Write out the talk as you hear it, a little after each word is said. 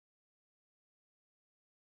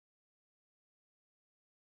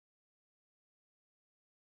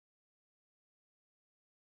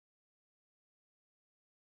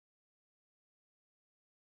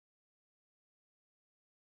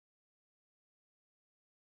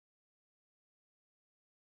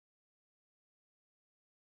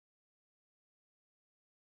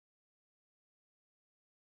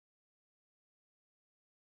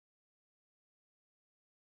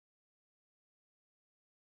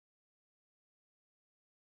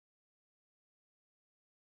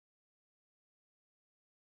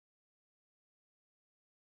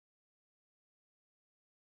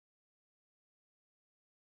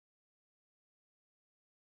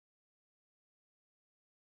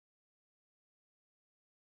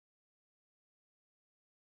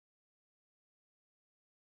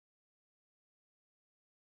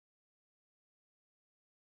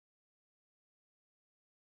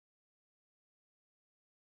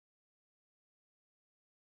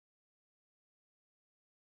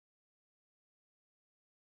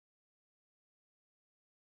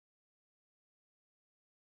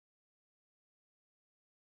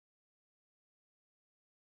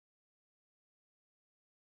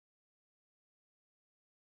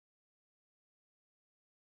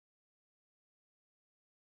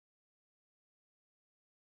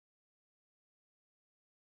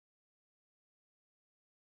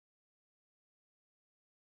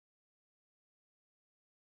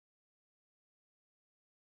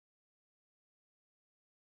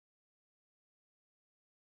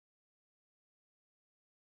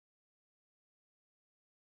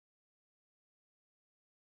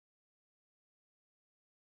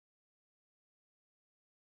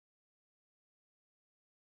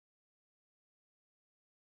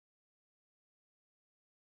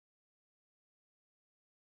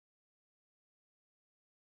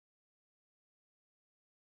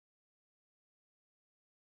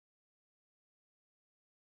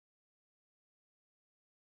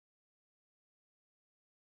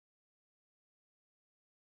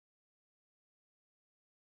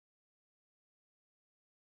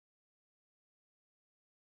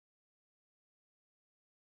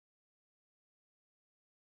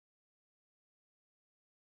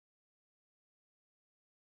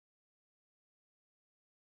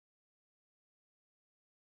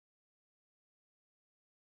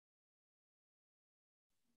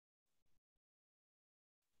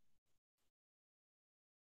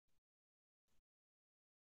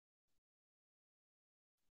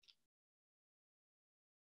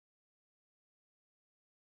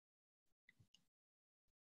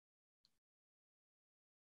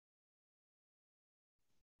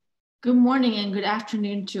Good morning and good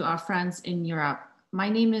afternoon to our friends in Europe. My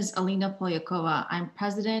name is Alina Polyakova. I'm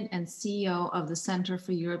President and CEO of the Center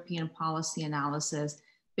for European Policy Analysis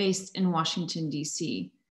based in Washington,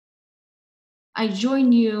 D.C. I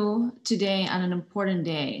join you today on an important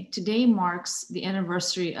day. Today marks the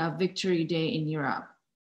anniversary of Victory Day in Europe.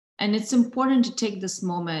 And it's important to take this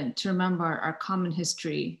moment to remember our common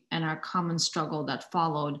history and our common struggle that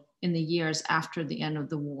followed in the years after the end of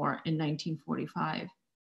the war in 1945.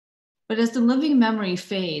 But as the living memory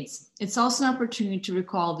fades, it's also an opportunity to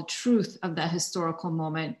recall the truth of that historical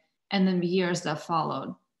moment and the years that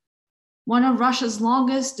followed. One of Russia's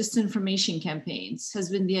longest disinformation campaigns has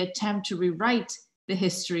been the attempt to rewrite the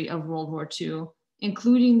history of World War II,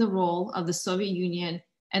 including the role of the Soviet Union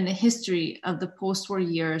and the history of the post-war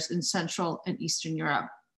years in Central and Eastern Europe.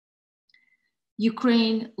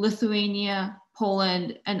 Ukraine, Lithuania,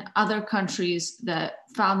 Poland, and other countries that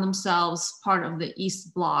found themselves part of the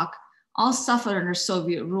East Bloc all suffered under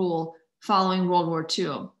Soviet rule following World War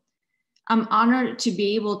II. I'm honored to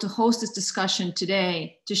be able to host this discussion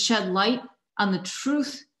today to shed light on the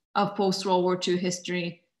truth of post-World War II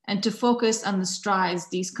history and to focus on the strides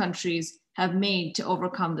these countries have made to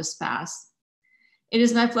overcome this past. It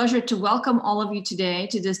is my pleasure to welcome all of you today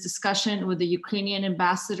to this discussion with the Ukrainian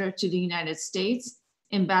ambassador to the United States,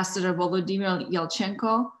 Ambassador Volodymyr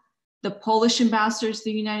Yelchenko, the Polish ambassador to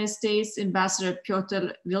the United States, Ambassador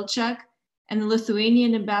Piotr Wilczek, and the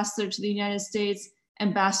Lithuanian ambassador to the United States,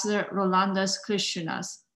 Ambassador Rolandas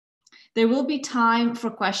Kriščiūnas. There will be time for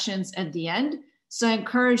questions at the end, so I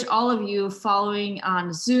encourage all of you following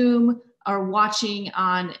on Zoom or watching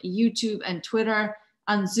on YouTube and Twitter.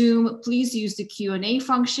 On Zoom, please use the Q&A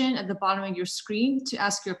function at the bottom of your screen to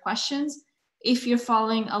ask your questions. If you're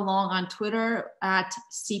following along on Twitter at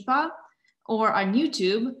SIPA or on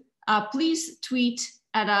YouTube, please tweet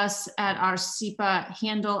at us at our SIPA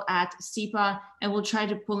handle at SIPA, and we'll try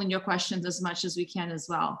to pull in your questions as much as we can as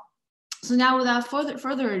well. So now without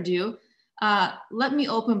further ado, let me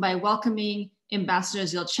open by welcoming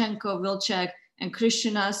Ambassadors Yelchenko, Wilczek, and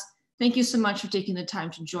Kriščiūnas. Thank you so much for taking the time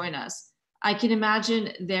to join us. I can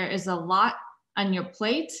imagine there is a lot on your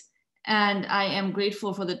plate, and I am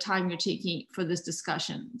grateful for the time you're taking for this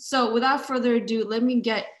discussion. So without further ado, let me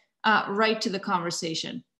get right to the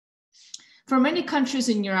conversation. For many countries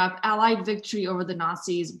in Europe, Allied victory over the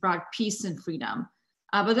Nazis brought peace and freedom,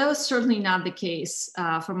 but that was certainly not the case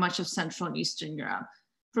for much of Central and Eastern Europe.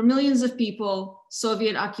 For millions of people,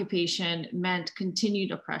 Soviet occupation meant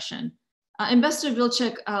continued oppression. Ambassador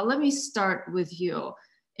Wilczek, let me start with you.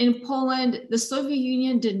 In Poland, the Soviet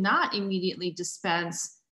Union did not immediately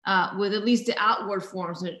dispense with at least the outward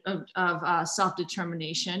forms of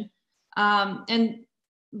self-determination.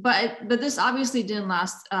 But this obviously didn't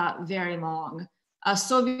last very long.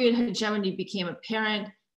 Soviet hegemony became apparent,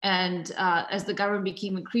 and as the government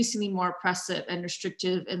became increasingly more oppressive and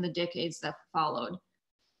restrictive in the decades that followed.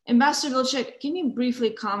 Ambassador Wilczek, can you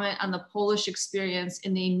briefly comment on the Polish experience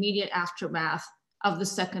in the immediate aftermath of the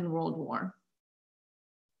Second World War?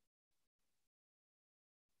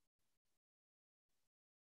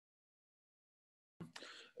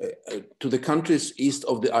 To the countries east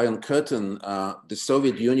of the Iron Curtain, the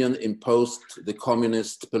Soviet Union imposed the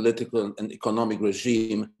communist political and economic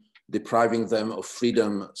regime, depriving them of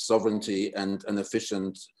freedom, sovereignty, and an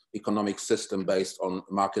efficient economic system based on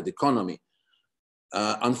market economy.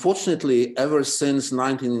 Unfortunately, ever since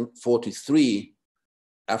 1943,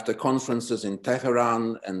 after conferences in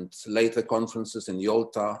Tehran and later conferences in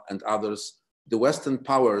Yalta and others, the Western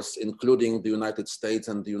powers, including the United States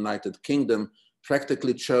and the United Kingdom,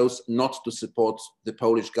 practically chose not to support the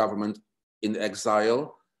Polish government in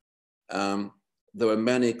exile. There were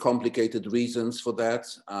many complicated reasons for that.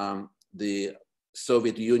 The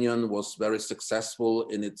Soviet Union was very successful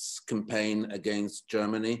in its campaign against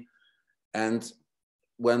Germany. And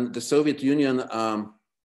when the Soviet Union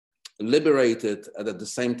liberated and at the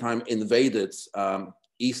same time invaded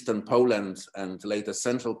Eastern Poland and later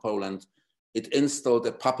Central Poland, it installed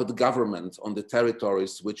a puppet government on the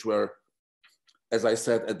territories which were, as I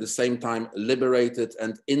said, at the same time liberated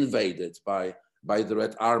and invaded by the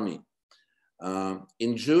Red Army.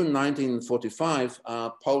 In June 1945,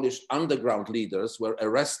 Polish underground leaders were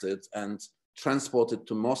arrested and transported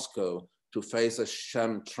to Moscow to face a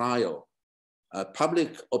sham trial.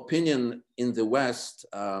 Public opinion in the West,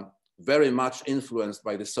 very much influenced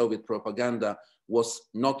by the Soviet propaganda, was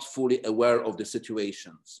not fully aware of the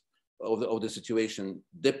situations, of the situation.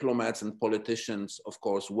 Diplomats and politicians, of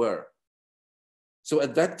course, were. So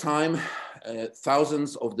at that time,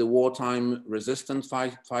 thousands of the wartime resistance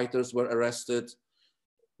fighters were arrested.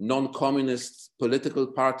 Non-communist political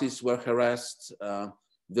parties were harassed.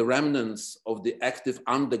 the remnants of the active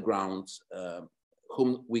underground,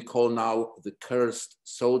 whom we call now the cursed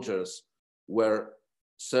soldiers, were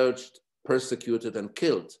searched, persecuted, and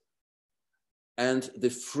killed. And the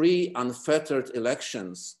free, unfettered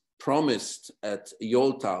elections promised at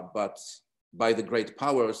Yalta, but by the great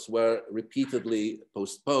powers, were repeatedly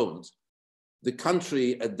postponed. The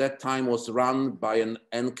country at that time was run by an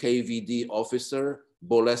NKVD officer,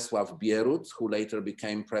 Bolesław Bierut, who later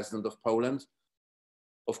became president of Poland.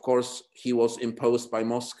 Of course, he was imposed by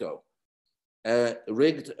Moscow. A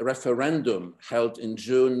rigged referendum held in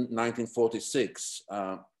June 1946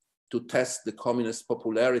 to test the communist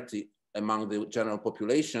popularity among the general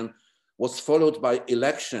population was followed by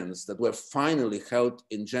elections that were finally held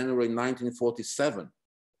in January 1947.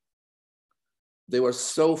 They were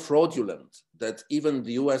so fraudulent that even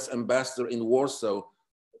the US ambassador in Warsaw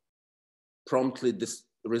promptly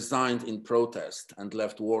resigned in protest and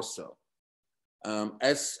left Warsaw.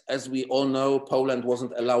 As we all know, Poland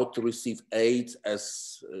wasn't allowed to receive aid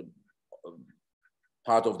as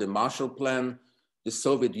part of the Marshall Plan. The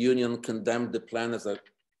Soviet Union condemned the plan as a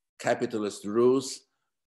capitalist ruse.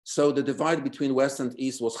 So the divide between West and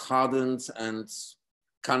East was hardened, and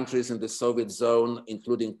countries in the Soviet zone,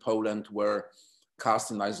 including Poland, were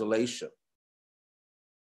cast in isolation.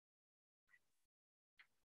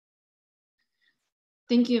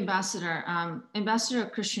 Thank you, Ambassador.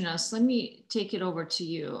 Ambassador Kriščiūnas, let me take it over to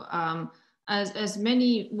you. As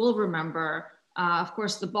many will remember, of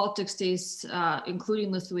course, the Baltic states,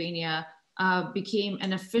 including Lithuania, became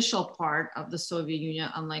an official part of the Soviet Union,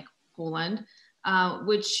 unlike Poland,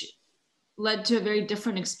 which led to a very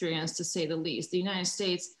different experience, to say the least. The United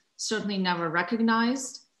States certainly never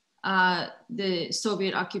recognized the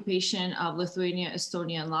Soviet occupation of Lithuania,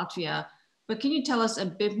 Estonia, and Latvia. But can you tell us a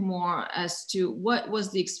bit more as to what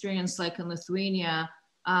was the experience like in Lithuania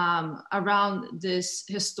around this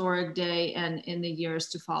historic day and in the years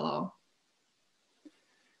to follow?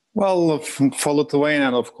 Well, for Lithuania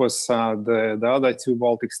and of course the other two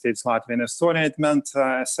Baltic states, Latvia and Estonia, it meant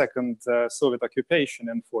a second Soviet occupation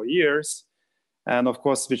in 4 years, and of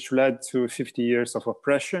course which led to 50 years of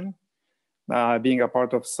oppression, being a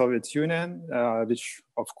part of Soviet Union, which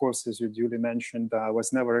of course, as you duly mentioned,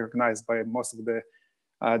 was never recognized by most of the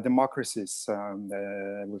democracies.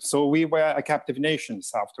 So we were a captive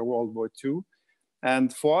nations after World War II.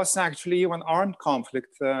 And for us, actually, even armed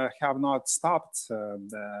conflict have not stopped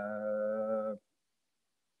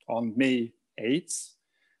on May 8th,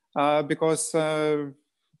 because the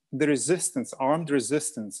resistance, armed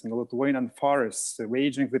resistance in the Lithuanian forests,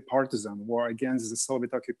 waging the partisan war against the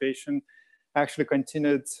Soviet occupation, actually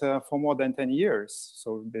continued for more than 10 years.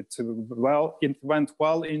 So it went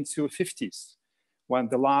well into 50s, when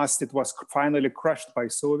it was finally crushed by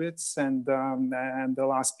Soviets, and the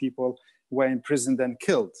last people were imprisoned and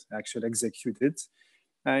killed, actually executed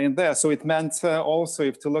in there. So it meant also,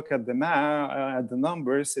 if to look at the map, at the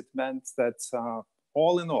numbers, it meant that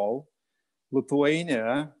all in all,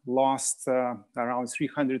 Lithuania lost around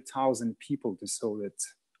 300,000 people to Soviet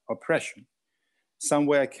oppression. Some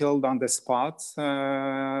were killed on the spot,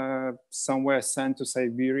 some were sent to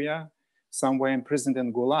Siberia, some were imprisoned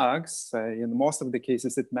in gulags. In most of the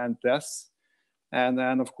cases, it meant death. And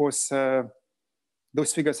then, of course,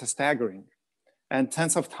 those figures are staggering. And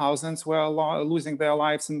tens of thousands were losing their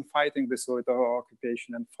lives in fighting the Soviet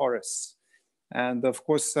occupation in forests. And of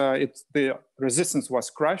course, the resistance was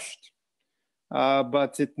crushed,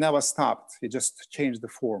 but it never stopped. It just changed the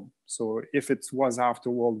form. So if it was after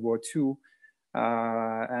World War II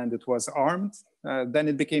and it was armed, then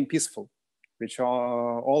it became peaceful, which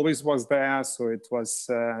always was there. So it was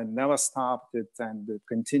never stopped, and it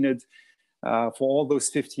continued for all those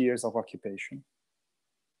 50 years of occupation.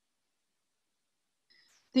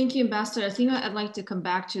 Thank you, Ambassador. I think I'd like to come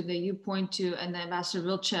back to you point to, and then Ambassador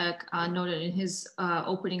Vilcek noted in his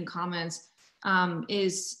opening comments,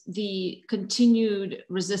 is the continued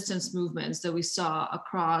resistance movements that we saw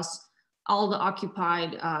across all the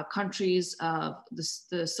occupied countries of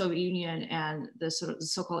the Soviet Union and the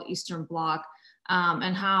so-called Eastern Bloc,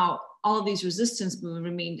 and how all of these resistance movements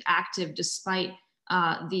remained active despite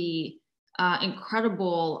the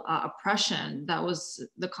incredible oppression that was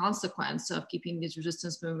the consequence of keeping these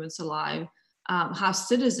resistance movements alive, how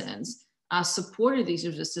citizens supported these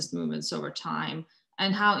resistance movements over time,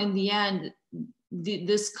 and how in the end,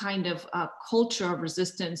 this kind of culture of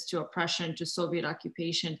resistance to oppression, to Soviet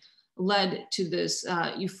occupation, led to this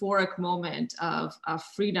euphoric moment of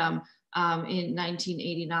freedom in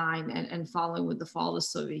 1989 and following with the fall of the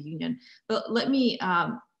Soviet Union. But let me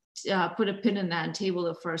put a pin in that and table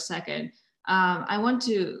it for a second. I want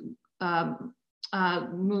to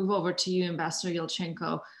move over to you, Ambassador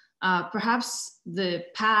Yelchenko. Perhaps the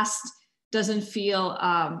past doesn't feel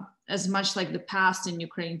as much like the past in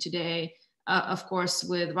Ukraine today, of course,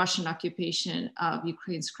 with Russian occupation of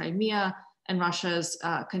Ukraine's Crimea and Russia's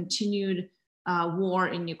continued war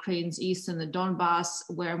in Ukraine's east and the Donbass,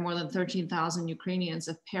 where more than 13,000 Ukrainians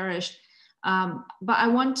have perished. But I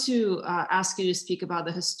want to ask you to speak about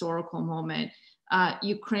the historical moment.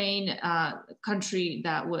 Ukraine, country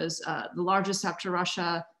that was the largest after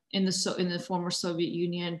Russia in the former Soviet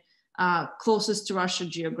Union, closest to Russia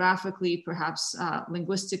geographically, perhaps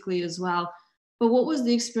linguistically as well. But what was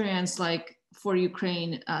the experience like for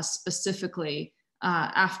Ukraine specifically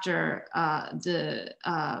after the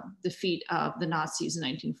defeat of the Nazis in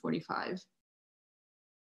 1945?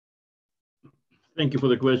 Thank you for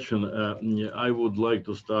the question. I would like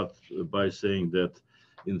to start by saying that,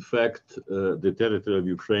 in fact, the territory of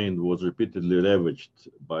Ukraine was repeatedly ravaged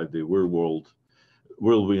by the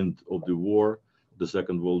whirlwind of the war, the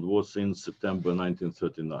Second World War, since September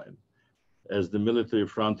 1939. As the military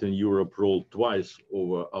front in Europe rolled twice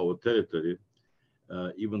over our territory,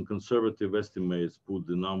 even conservative estimates put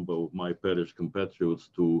the number of my perished compatriots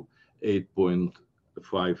to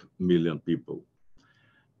 8.5 million people.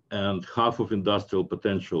 And half of industrial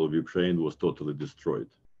potential of Ukraine was totally destroyed.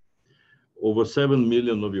 Over 7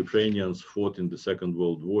 million of Ukrainians fought in the Second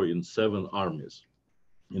World War in 7 armies,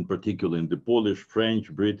 in particular in the Polish,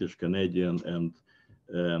 French, British, Canadian,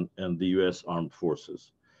 and the US armed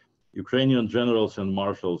forces. Ukrainian generals and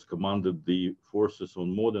marshals commanded the forces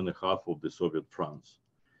on more than a half of the Soviet fronts.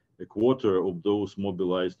 A quarter of those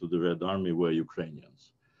mobilized to the Red Army were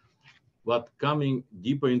Ukrainians. But coming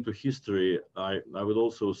deeper into history, I would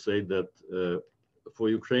also say that for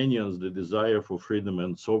Ukrainians, the desire for freedom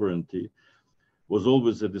and sovereignty was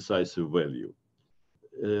always a decisive value.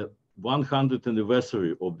 100th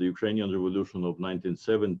anniversary of the Ukrainian Revolution of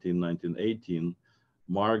 1917-1918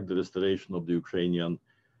 marked the restoration of the Ukrainian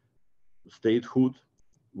statehood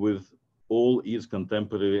with all its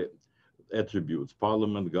contemporary attributes,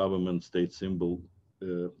 parliament, government, state symbol,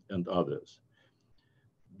 and others.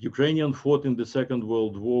 Ukrainians fought in the Second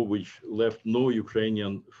World War, which left no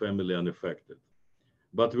Ukrainian family unaffected.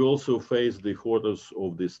 But we also faced the horrors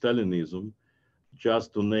of the Stalinism,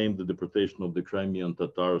 just to name the deportation of the Crimean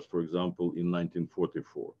Tatars, for example, in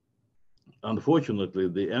 1944. Unfortunately,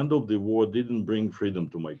 the end of the war didn't bring freedom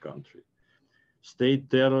to my country. State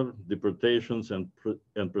terror, deportations,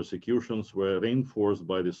 and persecutions were reinforced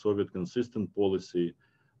by the Soviet consistent policy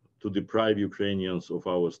to deprive Ukrainians of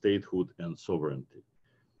our statehood and sovereignty.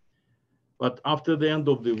 But after the end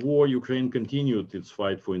of the war, Ukraine continued its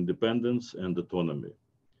fight for independence and autonomy.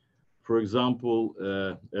 For example,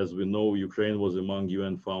 as we know, Ukraine was among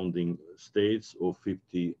UN founding states of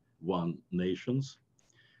 51 nations.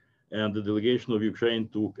 And the delegation of Ukraine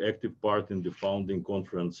took active part in the founding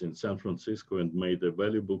conference in San Francisco and made a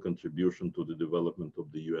valuable contribution to the development of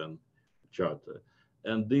the UN Charter.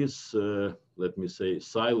 And this, let me say,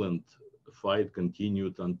 silent fight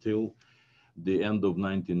continued until the end of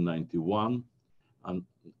 1991,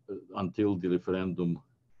 until the referendum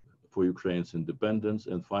for Ukraine's independence.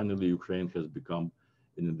 And finally, Ukraine has become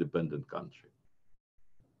an independent country.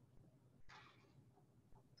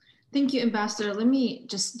 Thank you, Ambassador. Let me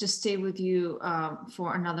just stay with you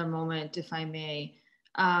for another moment, if I may.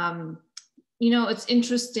 You know, it's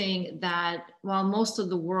interesting that while most of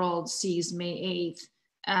the world sees May 8th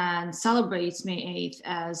and celebrates May 8th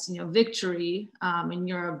as, you know, victory in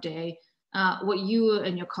Europe Day, what you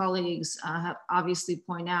and your colleagues have obviously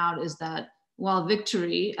point out is that while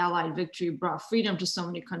victory, Allied victory, brought freedom to so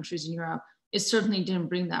many countries in Europe, it certainly didn't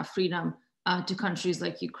bring that freedom to countries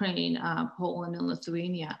like Ukraine, Poland, and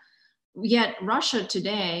Lithuania. Yet Russia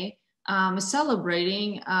today is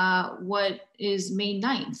celebrating what is May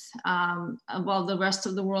 9th, while the rest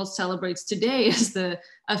of the world celebrates today as the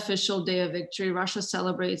official day of victory. Russia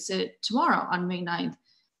celebrates it tomorrow on May 9th.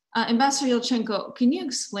 Ambassador Yelchenko, can you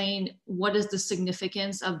explain what is the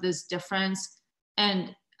significance of this difference,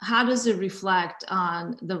 and how does it reflect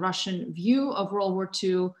on the Russian view of World War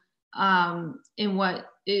II in what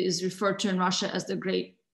is referred to in Russia as the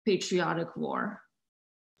Great Patriotic War?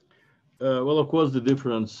 Well, of course, the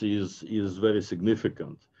difference is very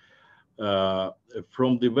significant.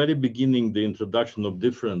 From the very beginning, the introduction of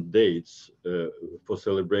different dates for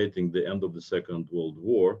celebrating the end of the Second World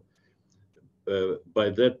War, by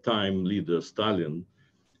that time leader Stalin,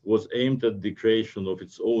 was aimed at the creation of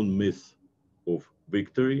its own myth of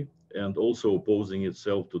victory and also opposing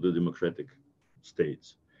itself to the democratic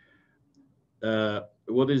states.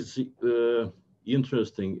 What is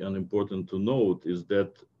interesting and important to note is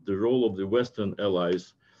that the role of the Western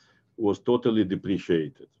allies was totally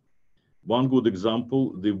depreciated. One good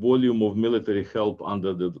example, the volume of military help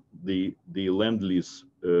under the Lend-Lease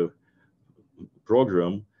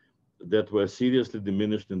program that were seriously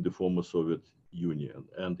diminished in the former Soviet Union,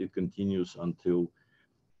 and it continues until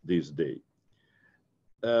this day.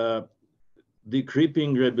 The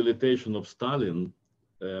creeping rehabilitation of Stalin,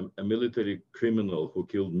 a military criminal who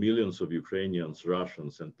killed millions of Ukrainians,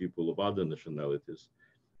 Russians, and people of other nationalities,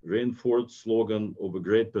 reinforced slogan of a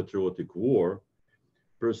great patriotic war,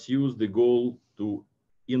 pursues the goal to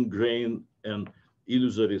ingrain an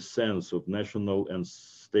illusory sense of national and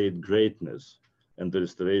state greatness and the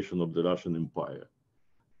restoration of the Russian Empire.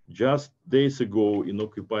 Just days ago in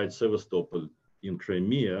occupied Sevastopol in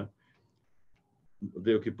Crimea,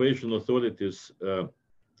 the occupation authorities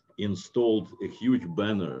installed a huge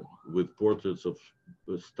banner with portraits of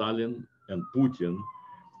Stalin and Putin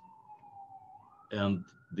and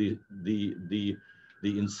the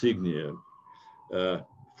insignia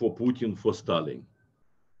for Putin, for Stalin.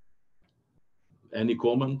 Any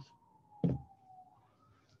comment?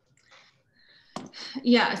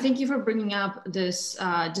 Yeah, thank you for bringing up this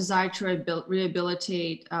desire to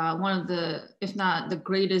rehabilitate one of the, if not the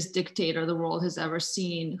greatest dictator the world has ever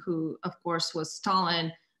seen, who of course was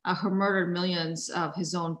Stalin, who murdered millions of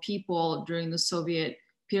his own people during the Soviet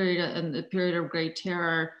period and the period of Great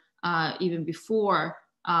Terror, even before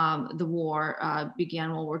the war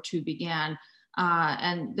began, World War II began.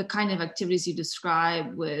 And the kind of activities you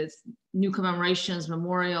describe with new commemorations,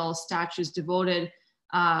 memorials, statues devoted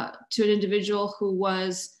to an individual who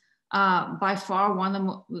was by far one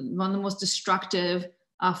of the most destructive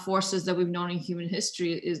forces that we've known in human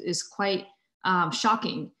history is quite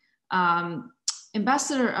shocking.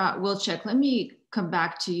 Ambassador Wilczek, let me come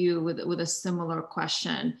back to you with a similar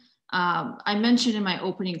question. I mentioned in my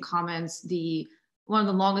opening comments one of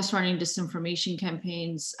the longest running disinformation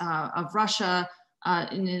campaigns of Russia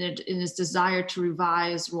in its desire to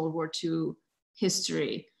revise World War II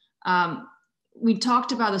history. We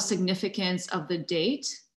talked about the significance of the date,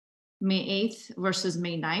 May 8th versus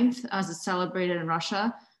May 9th, as it's celebrated in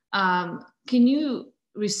Russia. Can you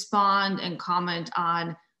respond and comment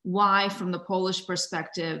on why, from the Polish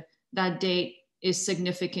perspective, that date is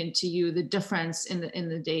significant to you, the difference in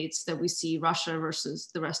the dates that we see Russia versus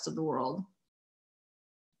the rest of the world?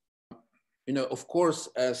 You know, of course,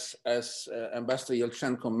 as Ambassador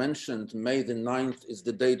Yelchenko mentioned, May the 9th is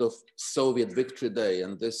the date of Soviet Victory Day,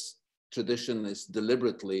 and this tradition is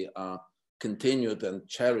deliberately continued and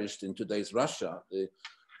cherished in today's Russia.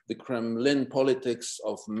 The Kremlin politics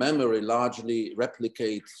of memory largely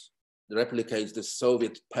replicates the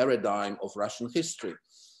Soviet paradigm of Russian history.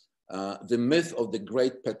 The myth of the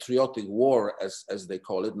Great Patriotic War, as they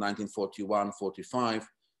call it, 1941-45,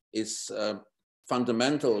 is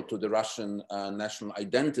fundamental to the Russian national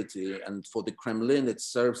identity. And for the Kremlin, it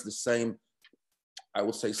serves the same, I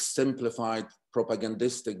would say, simplified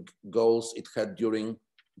propagandistic goals it had during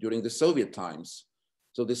the Soviet times.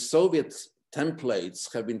 So the Soviet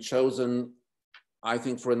templates have been chosen, I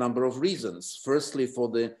think, for a number of reasons. Firstly, for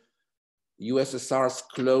the USSR's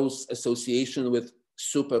close association with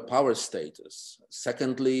superpower status.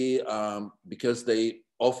 Secondly, because they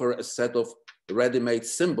offer a set of ready-made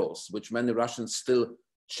symbols, which many Russians still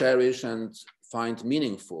cherish and find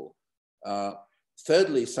meaningful.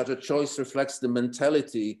 Thirdly, such a choice reflects the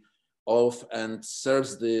mentality of and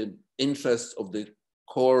serves the interests of the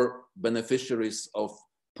core beneficiaries of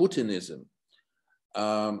Putinism.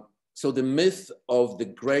 So the myth of the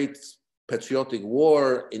Great Patriotic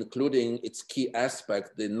War, including its key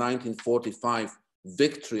aspect, the 1945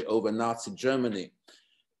 victory over Nazi Germany,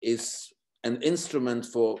 is an instrument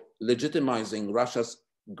for legitimizing Russia's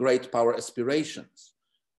great power aspirations.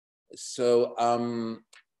 So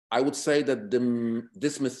I would say that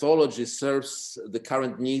this mythology serves the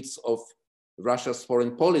current needs of Russia's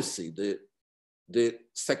foreign policy. The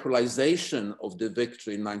secularization of the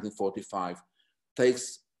victory in 1945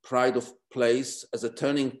 takes pride of place as a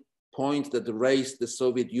turning point that raised the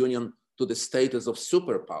Soviet Union to the status of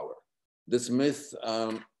superpower. This myth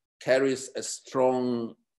carries a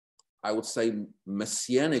strong, I would say,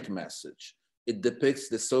 messianic message. It depicts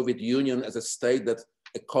the Soviet Union as a state that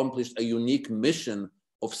accomplished a unique mission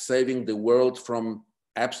of saving the world from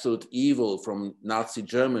absolute evil, from Nazi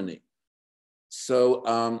Germany. So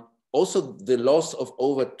also the loss of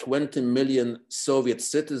over 20 million Soviet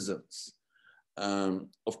citizens,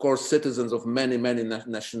 of course, citizens of many, many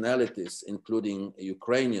nationalities, including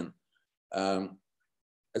Ukrainian,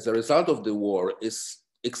 as a result of the war, is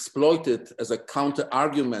exploited as a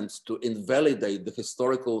counter-argument to invalidate the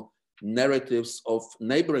historical narratives of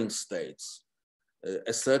neighboring states.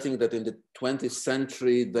 asserting that in the 20th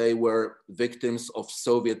century they were victims of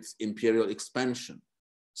Soviet imperial expansion.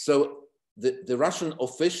 So the Russian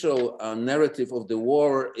official narrative of the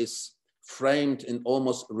war is framed in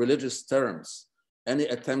almost religious terms. Any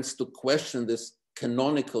attempts to question this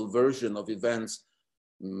canonical version of events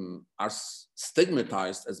are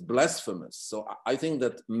stigmatized as blasphemous. So I think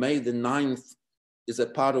that May the 9th is a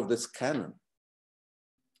part of this canon.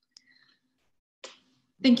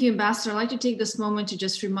 Thank you, Ambassador. I'd like to take this moment to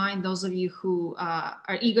just remind those of you who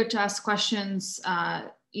are eager to ask questions,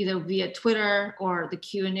 either via Twitter or the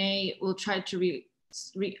Q&A. We'll try to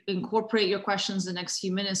incorporate your questions in the next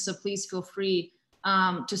few minutes, so please feel free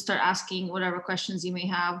to start asking whatever questions you may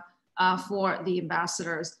have for the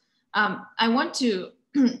ambassadors. I want to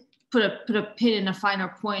put a pin in a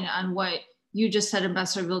finer point on what you just said,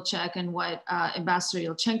 Ambassador Vilcek, and what Ambassador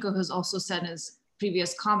Yelchenko has also said in his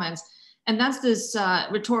previous comments. And that's this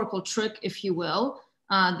rhetorical trick, if you will,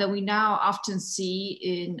 that we now often see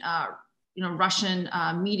in Russian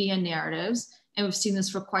media narratives. And we've seen this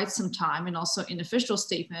for quite some time, and also in official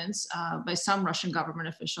statements by some Russian government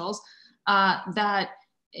officials, that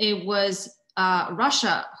it was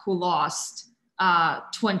Russia who lost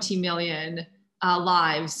 20 million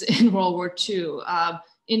lives in World War II,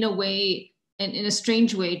 in a way, in a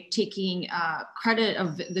strange way, taking the credit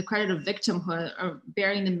of victimhood, or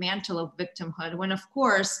bearing the mantle of victimhood, when of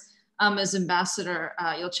course, as Ambassador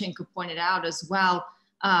Yelchenko pointed out as well,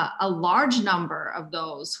 a large number of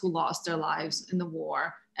those who lost their lives in the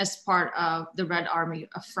war as part of the Red Army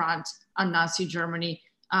front on Nazi Germany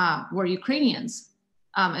were Ukrainians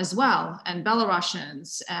as well, and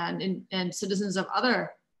Belarusians and citizens of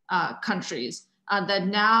other countries that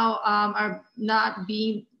now are not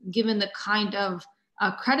being given the kind of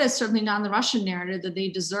credit, certainly not in the Russian narrative, that they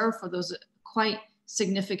deserve for those quite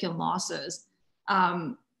significant losses.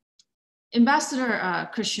 Ambassador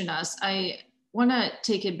Kristianas, I want to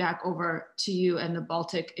take it back over to you and the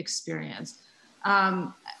Baltic experience.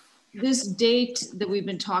 This date that we've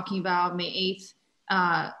been talking about, May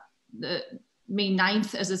 8th, the May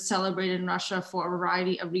 9th, as it's celebrated in Russia for a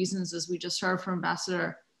variety of reasons, as we just heard from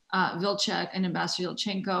Ambassador Vilcek and Ambassador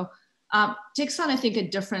Yelchenko, takes on, I think, a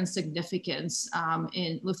different significance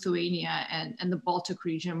in Lithuania and the Baltic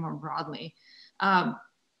region more broadly.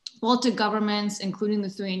 Baltic governments, including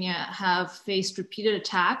Lithuania, have faced repeated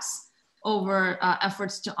attacks over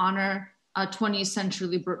efforts to honor 20th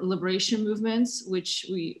century liberation movements, which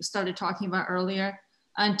we started talking about earlier,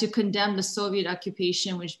 and to condemn the Soviet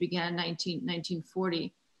occupation, which began in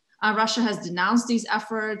 1940. Russia has denounced these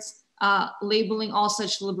efforts, labeling all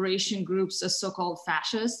such liberation groups as so-called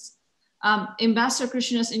fascists. Ambassador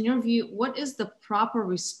Kristianas, in your view, what is the proper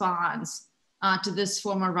response to this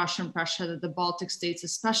former Russian pressure that the Baltic states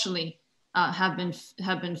especially have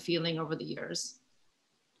been feeling over the years?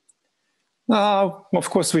 Of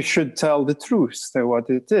course, we should tell the truth, what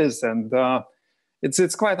it is, and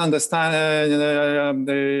it's quite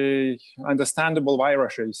understandable why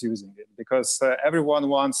Russia is using it, because everyone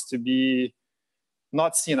wants to be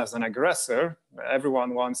not seen as an aggressor.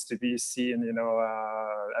 Everyone wants to be seen,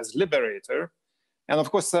 as liberator. And of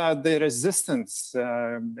course, the resistance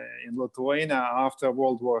in Lithuania after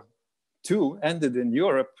World War II ended in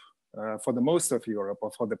Europe, for the most of Europe,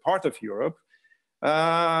 or for the part of Europe,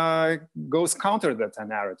 goes counter that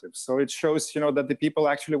narrative. So it shows, that the people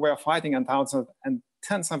actually were fighting, and thousands and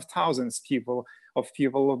tens of thousands of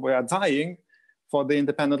people were dying for the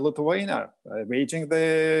independent Lithuania, waging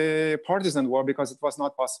the partisan war, because it was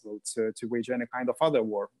not possible to wage any kind of other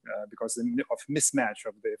war because of mismatch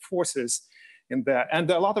of the forces in there.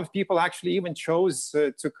 And a lot of people actually even chose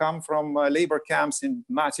to come from labor camps in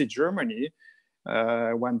Nazi Germany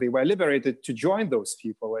when they were liberated, to join those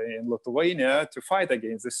people in Lithuania to fight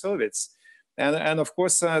against the Soviets. And of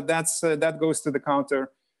course, that goes to the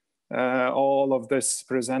counter all of this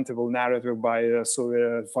presentable narrative by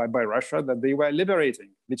Russia that they were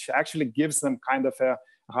liberating, which actually gives them kind of a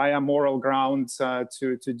higher moral ground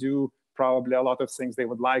to do probably a lot of things they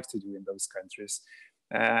would like to do in those countries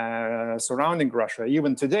surrounding Russia,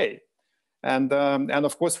 even today. And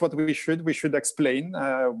of course, what we should explain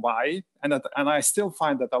why. And I still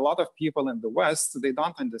find that a lot of people in the West, they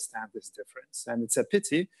don't understand this difference, and it's a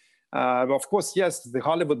pity. Of course, yes, the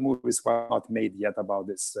Hollywood movies were not made yet about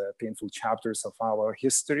these painful chapters of our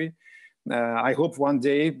history. I hope one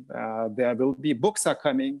day there will be books are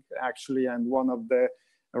coming, actually, and one of the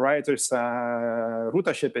writers,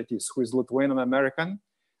 Ruta Šepetis, who is Lithuanian-American,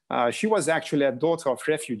 she was actually a daughter of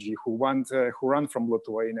refugee who ran from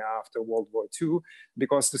Lithuania after World War II,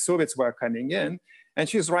 because the Soviets were coming in. And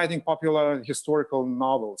she's writing popular historical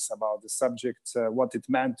novels about the subject, what it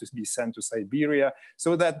meant to be sent to Siberia,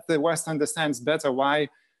 so that the West understands better why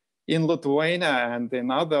in Lithuania and in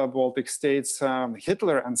other Baltic states,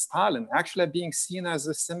 Hitler and Stalin actually are being seen as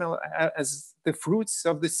as the fruits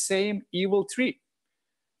of the same evil tree.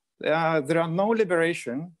 There are no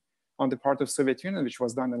liberation on the part of Soviet Union, which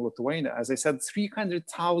was done in Lithuania. As I said,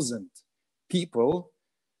 300,000 people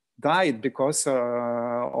died because,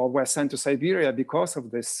 or were sent to Siberia because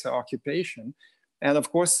of this occupation. And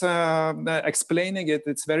of course, explaining it,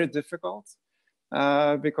 it's very difficult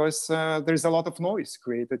because there's a lot of noise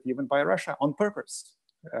created even by Russia on purpose,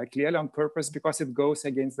 clearly on purpose, because it goes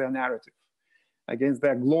against their narrative, against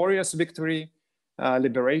their glorious victory,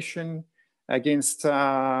 liberation, against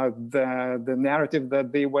the narrative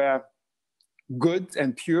that they were good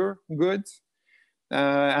and pure good,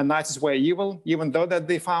 and Nazis were evil, even though that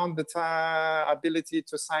they found the ability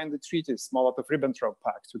to sign the treaties, Molotov-Ribbentrop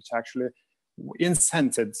Pact, which actually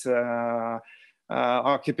incented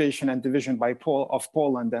occupation and division of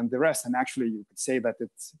Poland and the rest. And actually, you could say that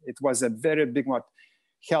it was a very big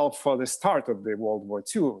help for the start of the World War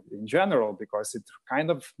II in general, because it kind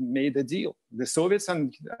of made a deal. The Soviets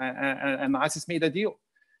and Nazis made a deal.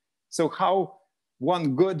 So how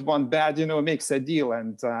one good, one bad, makes a deal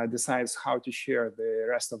and decides how to share the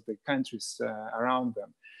rest of the countries around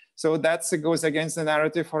them. So that goes against the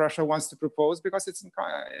narrative Russia wants to propose, because it's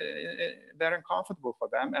very uncomfortable for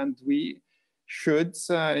them. And we should,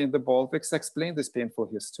 in the Baltics, explain this painful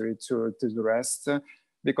history to the rest,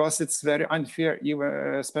 because it's very unfair, even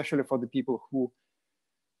especially for the people who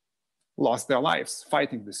lost their lives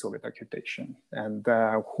fighting the Soviet occupation and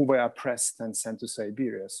who were oppressed and sent to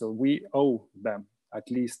Siberia. So we owe them at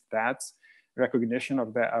least that recognition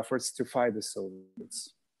of their efforts to fight the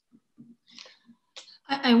Soviets.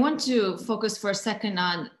 I want to focus for a second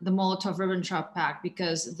on the Molotov-Ribbentrop Pact,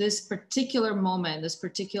 because this particular moment, this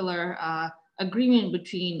particular agreement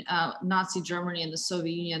between Nazi Germany and the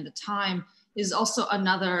Soviet Union at the time is also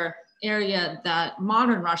another area that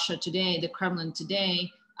modern Russia today, the Kremlin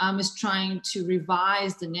today, is trying to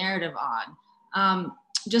revise the narrative on.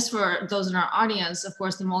 Just for those in our audience, of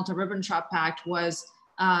course, the Molotov-Ribbentrop Pact was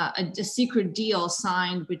a secret deal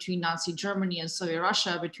signed between Nazi Germany and Soviet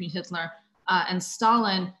Russia, between Hitler and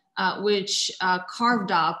Stalin, which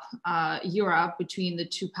carved up Europe between the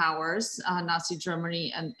two powers, Nazi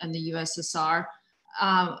Germany and the USSR,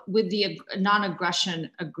 with the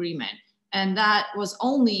non-aggression agreement. And that was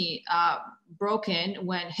only broken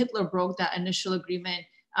when Hitler broke that initial agreement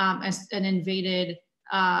and invaded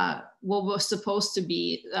what was supposed to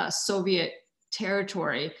be Soviet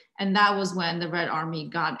territory. And that was when the Red Army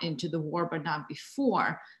got into the war, but not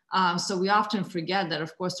before. So we often forget that,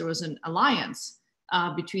 of course, there was an alliance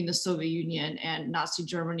between the Soviet Union and Nazi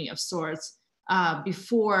Germany of sorts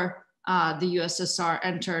before the USSR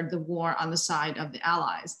entered the war on the side of the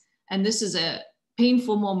Allies. And this is a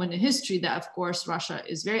painful moment in history that, of course, Russia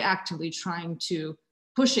is very actively trying to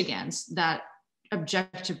push against that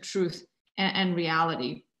objective truth and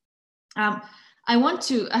reality. I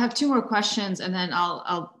have two more questions, and then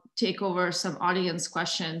I'll take over some audience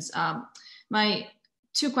questions. My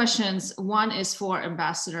two questions, one is for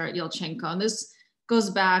Ambassador Yelchenko, and this goes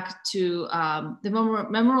back to the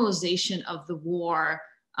memorialization of the war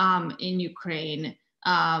in Ukraine.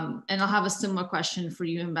 And I'll have a similar question for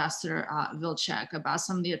you, Ambassador Vilcek, about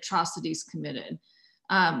some of the atrocities committed.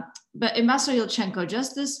 But Ambassador Yelchenko,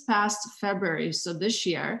 just this past February, so this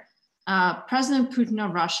year, President Putin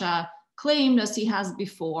of Russia claimed, as he has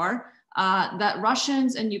before, that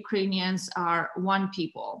Russians and Ukrainians are one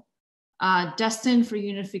people, destined for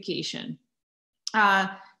unification.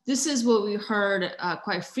 This is what we heard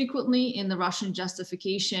quite frequently in the Russian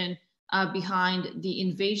justification behind the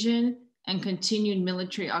invasion and continued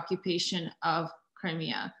military occupation of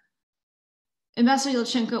Crimea. Ambassador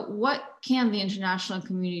Yelchenko, what can the international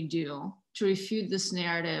community do to refute this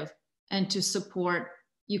narrative and to support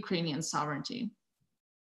Ukrainian sovereignty?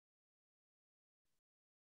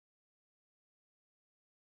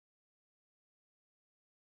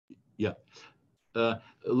 Yeah,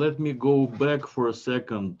 let me go back for a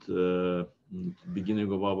second,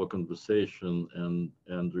 beginning of our conversation,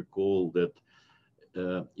 and recall that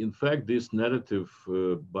in fact, this narrative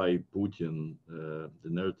by Putin, the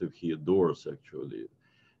narrative he adores actually,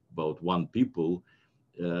 about one people,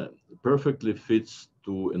 perfectly fits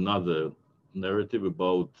to another narrative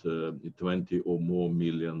about 20 or more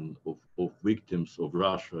million of victims of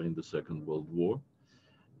Russia in the Second World War,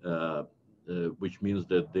 which means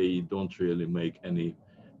that they don't really make any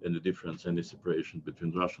difference, any separation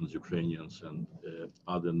between Russians, Ukrainians, and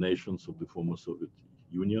other nations of the former Soviet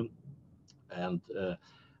Union. And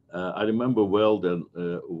I remember well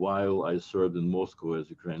that while I served in Moscow as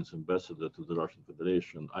Ukraine's ambassador to the Russian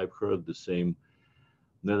Federation, I've heard the same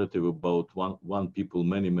narrative about one people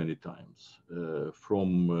many times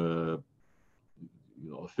from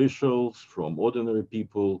officials, from ordinary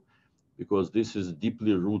people, because this is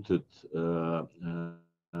deeply rooted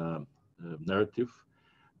narrative.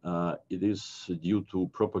 It is due to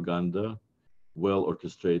propaganda well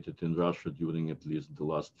orchestrated in Russia during at least the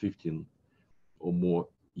last 15 or more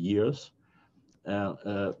years.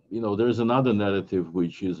 There is another narrative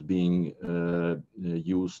which is being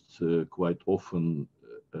used quite often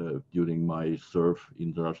during my serve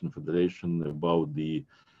in the Russian Federation about the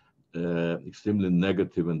extremely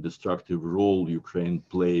negative and destructive role Ukraine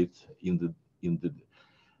played in the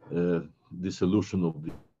dissolution of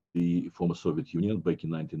the former Soviet Union back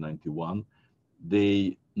in 1991.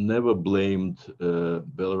 They never blamed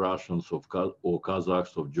Belarusians or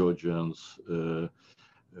Kazakhs or Georgians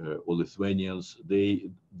or Lithuanians.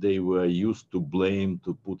 They were used to blame,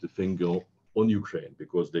 to put a finger on Ukraine,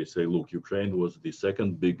 because they say, look, Ukraine was the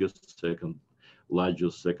second biggest, second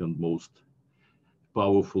largest, second most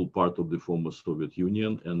powerful part of the former Soviet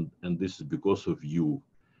Union, and this is because of you,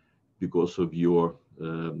 because of your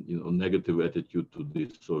negative attitude to the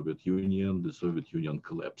Soviet Union. The Soviet Union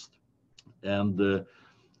collapsed, and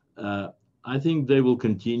I think they will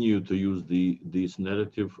continue to use this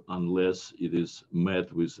narrative unless it is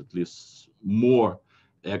met with at least more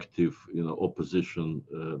active opposition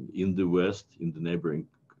in the West, in the neighboring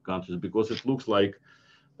countries, because it looks like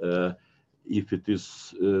if it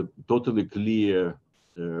is totally clear,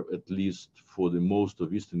 at least for the most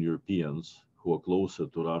of Eastern Europeans who are closer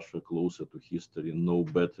to Russia, closer to history, know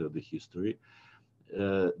better the history,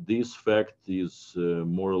 this fact is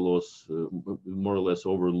more or less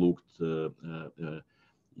overlooked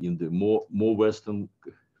in the more Western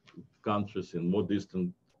countries, in more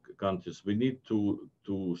distant countries. We need to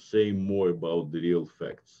say more about the real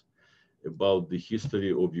facts, about the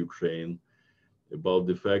history of Ukraine, about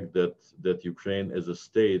the fact that Ukraine as a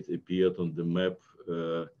state appeared on the map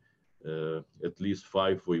at least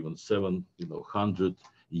 5 or even 700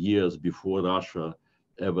 years before Russia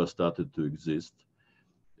ever started to exist.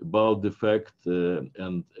 About the fact,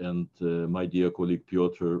 and my dear colleague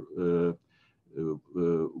Piotr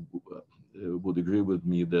would agree with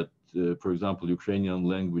me that, for example, Ukrainian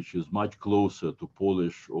language is much closer to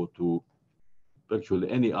Polish or to actually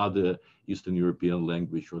any other Eastern European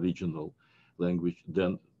language or regional language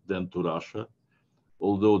than to Russia.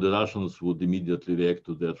 Although the Russians would immediately react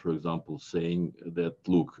to that, for example, saying that,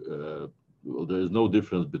 look, well, there is no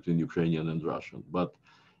difference between Ukrainian and Russian. But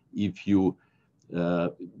if you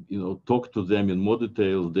talk to them in more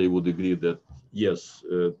detail, they would agree that, yes,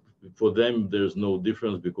 for them, there's no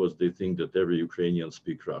difference because they think that every Ukrainian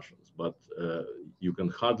speaks Russians. But you can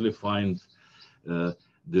hardly find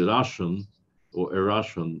the Russian or a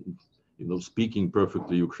Russian, speaking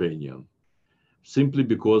perfectly Ukrainian, simply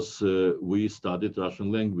because we studied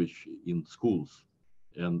Russian language in schools,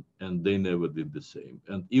 and they never did the same.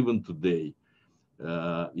 And even today,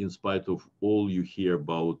 in spite of all you hear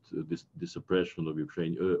about the suppression of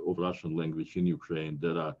of Russian language in Ukraine,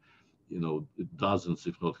 there are, dozens,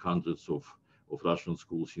 if not hundreds, of Russian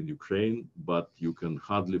schools in Ukraine, but you can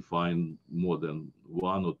hardly find more than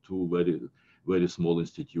 1 or 2 very small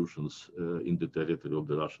institutions in the territory of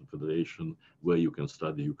the Russian Federation where you can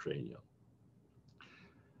study Ukrainian.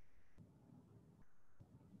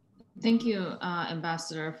 Thank you,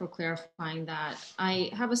 Ambassador, for clarifying that. I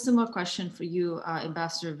have a similar question for you,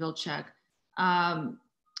 Ambassador Vilcek.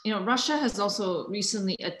 Russia has also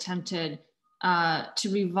recently attempted to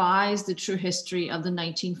revise the true history of the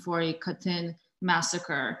 1940 Katyn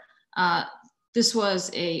massacre. This was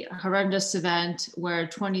a horrendous event where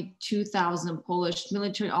 22,000 Polish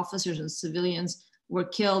military officers and civilians were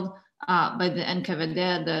killed by the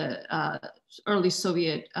NKVD, the early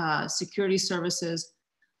Soviet security services.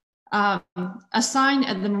 A sign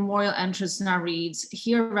at the memorial entrance now reads,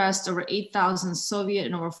 "Here rest over 8,000 Soviet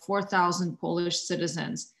and over 4,000 Polish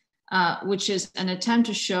citizens," which is an attempt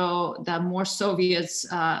to show that more Soviets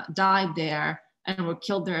died there and were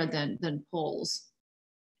killed there than Poles.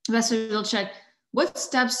 Ambassador Vilcek, what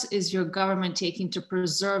steps is your government taking to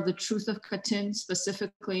preserve the truth of Katyn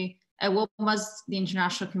specifically, and what must the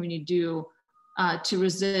international community do to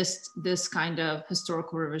resist this kind of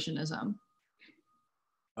historical revisionism?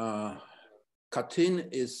 Katyn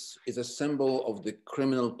is a symbol of the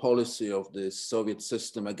criminal policy of the Soviet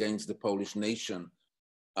system against the Polish nation.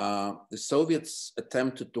 The Soviets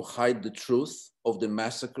attempted to hide the truth of the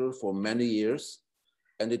massacre for many years,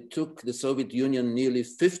 and it took the Soviet Union nearly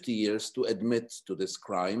 50 years to admit to this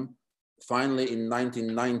crime. finally, in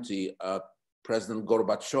 1990, President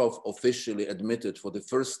Gorbachev officially admitted for the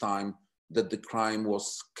first time that the crime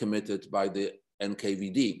was committed by the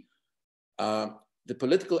NKVD. The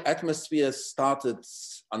political atmosphere started,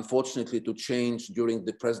 unfortunately, to change during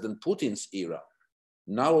the President Putin's era.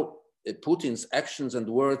 Now, Putin's actions and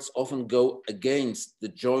words often go against the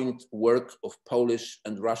joint work of Polish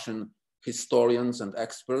and Russian historians and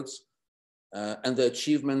experts, and the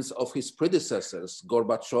achievements of his predecessors,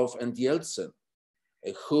 Gorbachev and Yeltsin,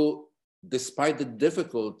 who, despite the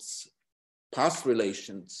difficult past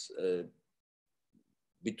relations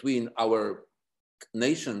between our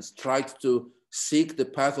nations, tried to seek the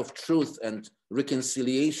path of truth and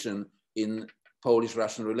reconciliation in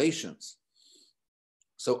Polish-Russian relations.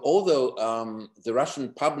 So although the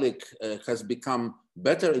Russian public has become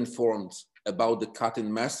better informed about the Katyn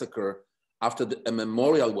massacre after a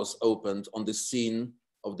memorial was opened on the scene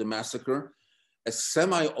of the massacre, a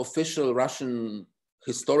semi-official Russian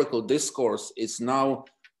historical discourse is now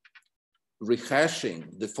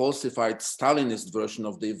rehashing the falsified Stalinist version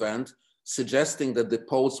of the event, suggesting that the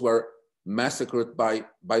Poles were massacred by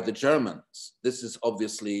the Germans. This was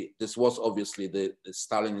obviously the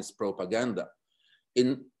Stalinist propaganda.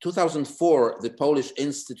 In 2004, the Polish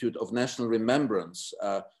Institute of National Remembrance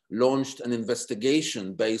launched an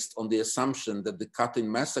investigation based on the assumption that the Katyn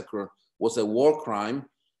massacre was a war crime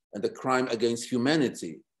and a crime against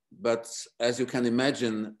humanity. But as you can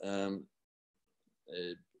imagine,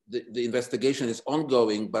 the investigation is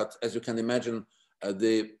ongoing, but as you can imagine,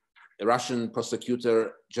 the Russian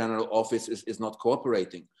Prosecutor General Office is not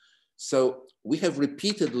cooperating. So we have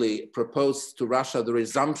repeatedly proposed to Russia the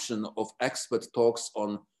resumption of expert talks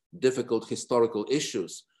on difficult historical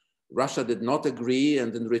issues. Russia did not agree,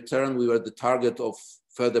 and in return, we were the target of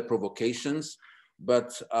further provocations.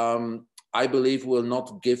 But I believe we will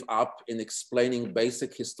not give up in explaining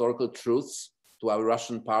basic historical truths to our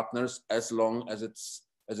Russian partners as long as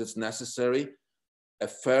it's necessary. A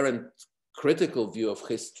fair and critical view of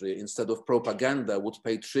history instead of propaganda would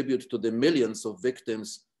pay tribute to the millions of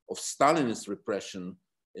victims of Stalinist repression,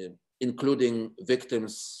 including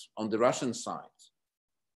victims on the Russian side.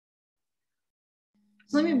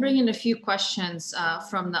 So let me bring in a few questions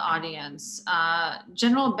from the audience.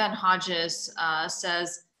 General Ben Hodges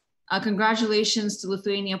says, congratulations to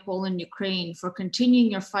Lithuania, Poland, Ukraine for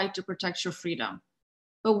continuing your fight to protect your freedom.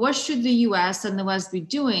 But what should the US and the West be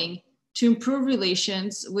doing to improve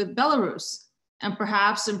relations with Belarus and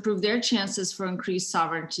perhaps improve their chances for increased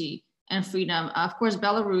sovereignty and freedom? Of course,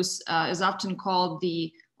 Belarus is often called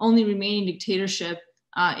the only remaining dictatorship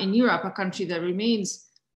in Europe, a country that remains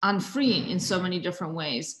unfree in so many different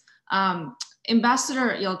ways.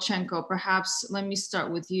 Ambassador Yelchenko, perhaps let me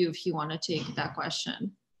start with you if you want to take that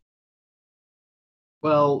question.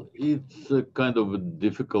 Well, it's a kind of a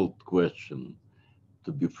difficult question,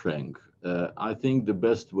 to be frank. I think the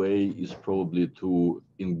best way is probably to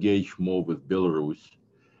engage more with Belarus,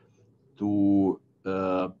 to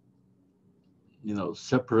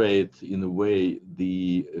separate in a way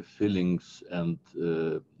the feelings and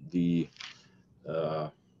the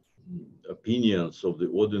opinions of the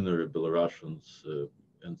ordinary Belarusians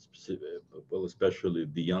and especially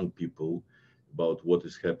the young people about what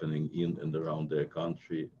is happening in and around their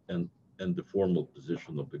country and the formal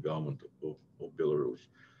position of the government of Belarus.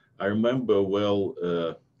 I remember well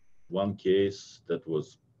one case that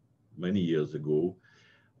was many years ago.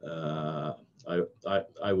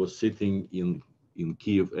 I was sitting in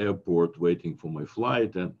Kiev airport waiting for my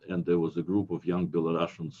flight, and there was a group of young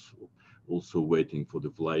Belarusians also waiting for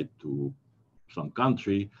the flight to some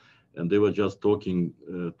country, and they were just talking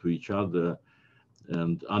to each other,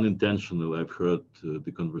 and unintentionally I've heard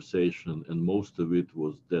the conversation, and most of it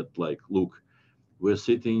was that, like, look, we're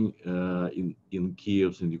sitting in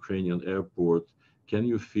Kiev, in Ukrainian airport. Can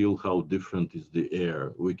you feel how different is the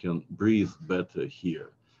air? We can breathe better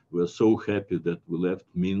here. We're so happy that we left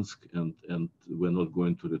Minsk and we're not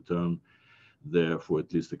going to return there for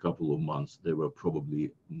at least a couple of months. They were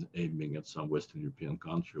probably aiming at some Western European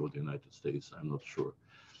country or the United States, I'm not sure.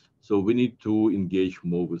 So we need to engage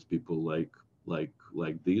more with people like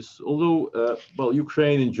this. Although, well,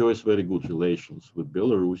 Ukraine enjoys very good relations with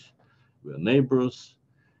Belarus. We're neighbors.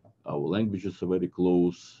 Our languages are very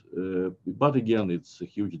close. But again, it's a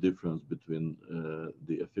huge difference between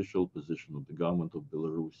the official position of the government of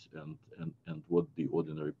Belarus and what the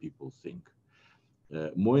ordinary people think.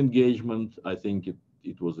 More engagement, I think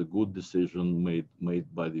it was a good decision made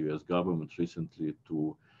by the US government recently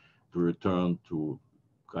to return to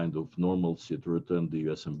kind of normalcy, to return the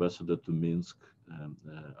US ambassador to Minsk.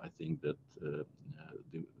 I think that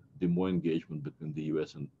the more engagement between the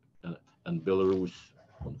US and Belarus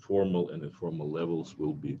on formal and informal levels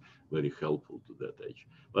will be very helpful to that age.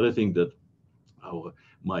 But I think that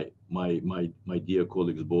my dear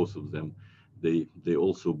colleagues, both of them, they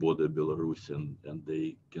also border Belarus, and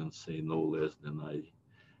they can say no less than I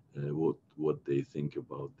what they think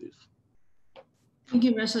about this. Thank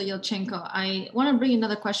you, Mr. Yelchenko. I want to bring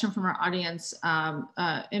another question from our audience.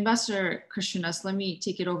 Ambassador Krishinas, let me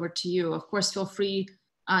take it over to you. Of course, feel free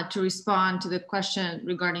to respond to the question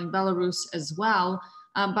regarding Belarus as well.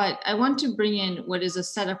 But I want to bring in what is a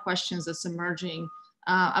set of questions that's emerging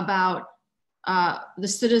about the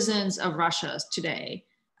citizens of Russia today.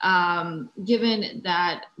 Given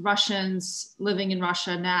that Russians living in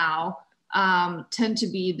Russia now tend to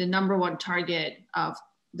be the #1 target of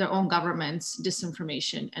their own government's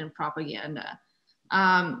disinformation and propaganda.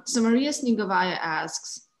 So Maria Snigovaya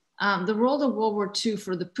asks, the role of World War II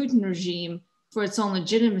for the Putin regime for its own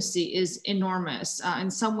legitimacy is enormous. In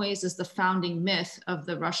some ways, is the founding myth of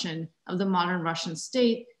the modern Russian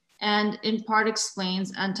state, and in part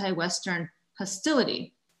explains anti-Western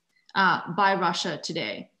hostility by Russia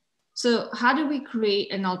today. So how do we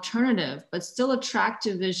create an alternative but still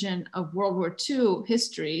attractive vision of World War II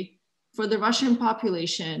history for the Russian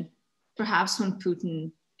population, perhaps when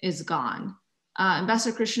Putin is gone?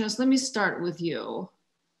 Ambassador Krishinas, let me start with you.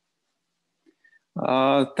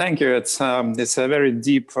 Thank you. It's a very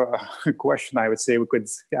deep question. I would say we could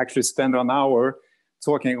actually spend an hour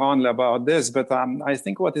talking only about this, but I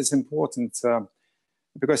think what is important,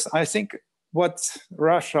 because I think what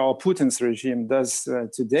Russia or Putin's regime does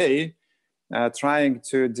today, trying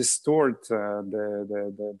to distort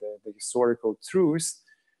the historical truth,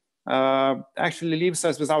 actually leaves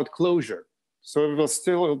us without closure. So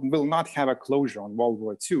we will not have a closure on World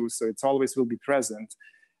War II, so it always will be present.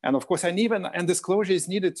 And of course, and this closure is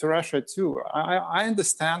needed to Russia too. I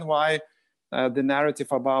understand why the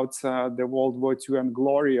narrative about the World War II and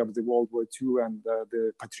glory of the World War II and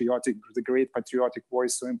the great patriotic war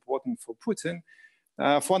is so important for Putin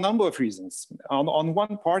for a number of reasons. On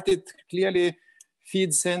one part, it clearly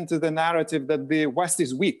feeds into the narrative that the West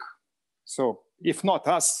is weak. So if not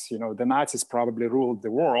us, the Nazis probably ruled the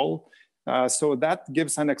world. So that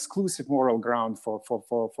gives an exclusive moral ground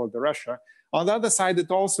for the Russia. On the other side,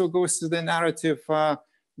 it also goes to the narrative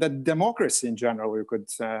that democracy in general, you could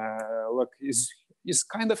look, is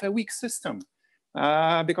kind of a weak system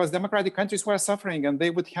because democratic countries were suffering and they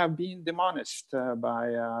would have been demolished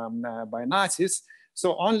by Nazis.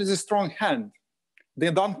 So only the strong hand,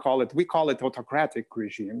 they don't call it, we call it autocratic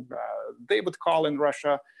regime. They would call in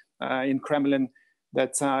Russia, in Kremlin,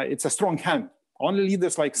 that it's a strong hand. Only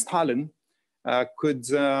leaders like Stalin could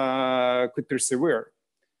persevere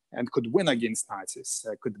and could win against Nazis,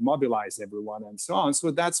 could mobilize everyone and so on.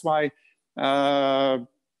 So that's why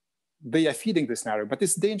they are feeding this narrative. But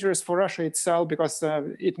it's dangerous for Russia itself because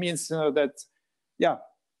it means that, yeah,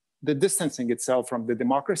 the distancing itself from the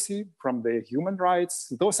democracy, from the human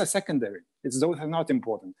rights, those are secondary. Those are not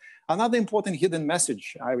important. Another important hidden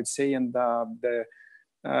message, I would say, in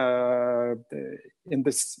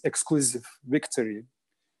this exclusive victory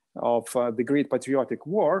of the Great Patriotic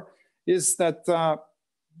War is that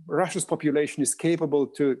Russia's population is capable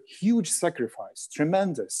to huge sacrifice,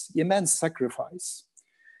 tremendous, immense sacrifice.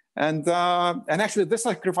 And actually this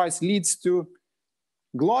sacrifice leads to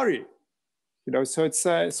glory. So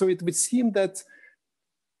it would seem that,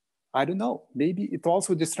 I don't know, maybe it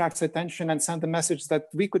also distracts attention and sends a message that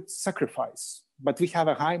we could sacrifice, but we have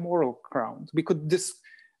a high moral ground. We could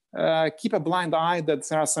keep a blind eye that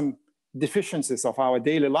there are some deficiencies of our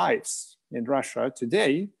daily lives in Russia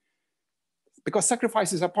today, because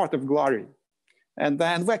sacrifice is a part of glory. And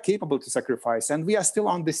we're capable to sacrifice, and we are still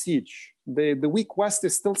on the siege. The weak West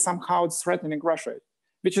is still somehow threatening Russia,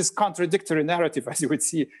 which is contradictory narrative, as you would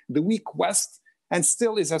see. The weak West and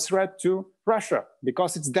still is a threat to Russia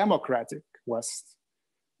because it's democratic West.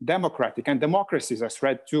 Democratic, and democracy is a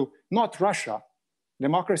threat to not Russia.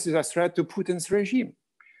 Democracy is a threat to Putin's regime.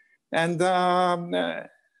 And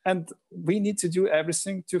we need to do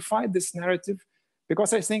everything to fight this narrative,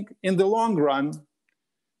 because I think in the long run,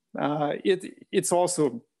 it's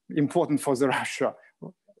also important for the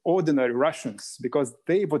ordinary Russians, because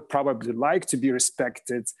they would probably like to be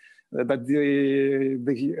respected,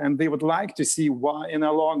 and they would like to see why, in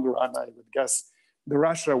a long run, I would guess, the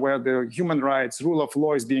Russia where the human rights, rule of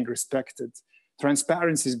law is being respected,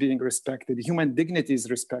 transparency is being respected, human dignity is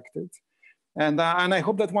respected. And I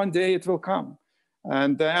hope that one day it will come.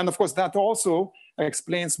 And of course, that also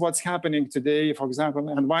explains what's happening today, for example,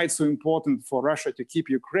 and why it's so important for Russia to keep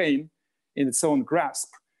Ukraine in its own grasp.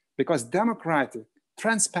 Because democratic,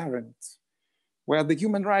 transparent, where the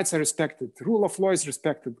human rights are respected, rule of law is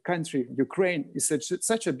respected, country, Ukraine, is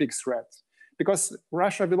such a big threat. Because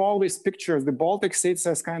Russia will always picture the Baltic states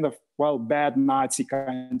as kind of, well, bad Nazi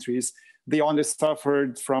countries. They only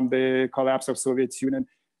suffered from the collapse of Soviet Union.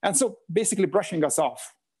 And so basically brushing us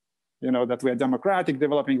off, you know, that we're democratic,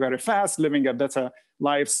 developing very fast, living a better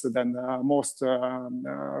lives than most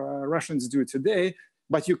Russians do today.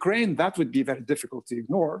 But Ukraine, that would be very difficult to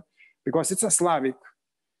ignore because it's a Slavic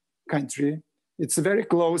country. It's very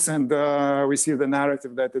close, and we see the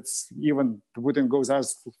narrative that it's even Putin goes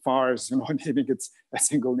as far as, you know, naming it's a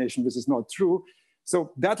single nation. This is not true.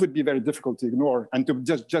 So that would be very difficult to ignore and to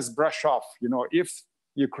just brush off. You know, if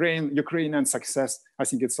Ukrainian success, I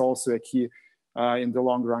think it's also a key in the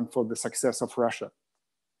long run for the success of Russia.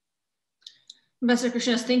 Ambassador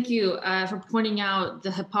Krishinas, thank you for pointing out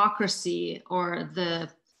the hypocrisy or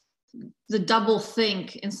the double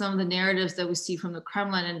think in some of the narratives that we see from the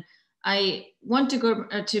Kremlin. And I want to go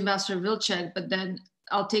to Ambassador Vilcek, but then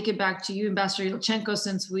I'll take it back to you, Ambassador Yelchenko,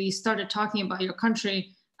 since we started talking about your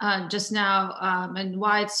country just now and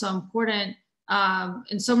why it's so important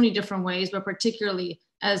in so many different ways, but particularly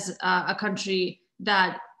as a country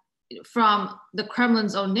that from the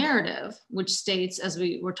Kremlin's own narrative, which states, as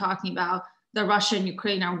we were talking about, that Russia and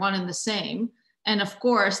Ukraine are one and the same. And of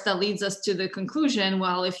course, that leads us to the conclusion,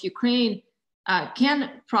 well, if Ukraine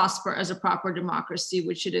can prosper as a proper democracy,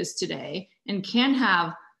 which it is today, and can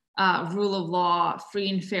have rule of law, free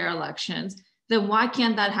and fair elections, then why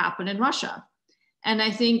can't that happen in Russia? And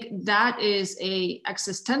I think that is an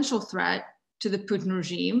existential threat to the Putin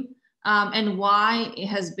regime, and why it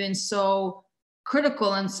has been so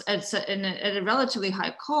critical and at a relatively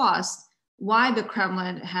high cost, why the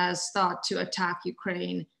Kremlin has thought to attack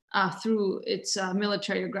Ukraine through its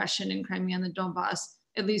military aggression in Crimea and the Donbass,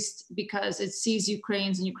 at least because it sees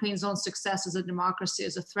Ukraine's and Ukraine's own success as a democracy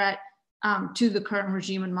as a threat to the current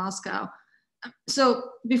regime in Moscow.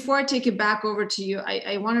 So before I take it back over to you,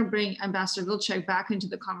 I want to bring Ambassador Vilcek back into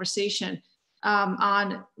the conversation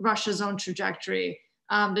on Russia's own trajectory.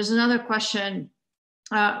 There's another question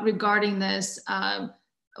regarding this,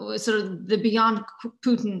 sort of the beyond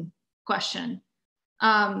Putin question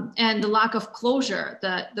and the lack of closure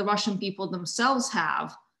that the Russian people themselves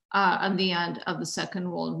have at the end of the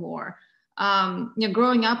Second World War. You know,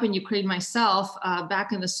 growing up in Ukraine myself,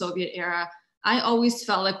 back in the Soviet era, I always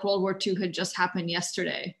felt like World War II had just happened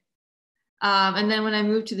yesterday. And then when I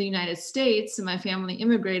moved to the United States and my family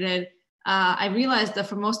immigrated, I realized that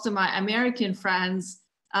for most of my American friends,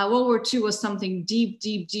 World War II was something deep,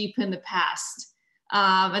 deep, deep in the past.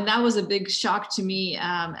 And that was a big shock to me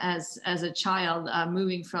as a child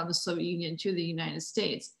moving from the Soviet Union to the United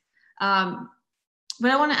States. But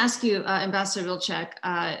I want to ask you, Ambassador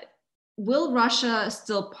Vilcek, will Russia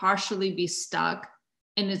still partially be stuck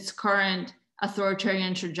in its current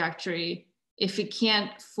authoritarian trajectory if it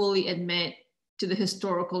can't fully admit to the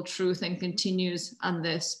historical truth and continues on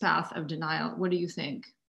this path of denial? What do you think?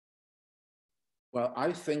 Well,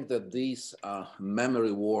 I think that these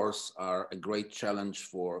memory wars are a great challenge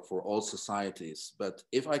for all societies. But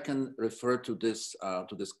if I can refer to this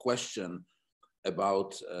question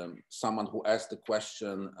about someone who asked the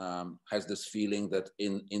question, has this feeling that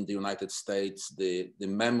in the United States, the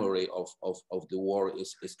memory of the war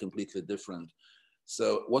is completely different.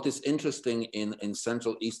 So what is interesting in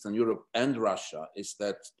Central Eastern Europe and Russia is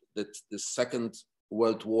that the Second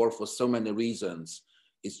World War, for so many reasons,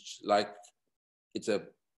 is like, it's a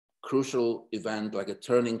crucial event, like a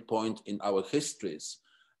turning point in our histories.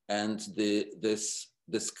 And this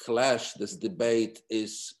clash, this debate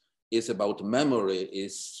is about memory,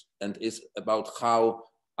 is about how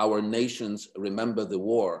our nations remember the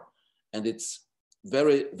war. And it's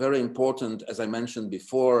very, very important. As I mentioned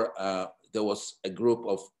before, there was a group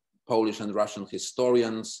of Polish and Russian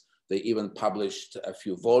historians. They even published a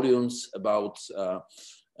few volumes about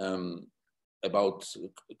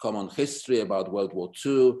common history, about World War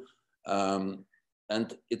II.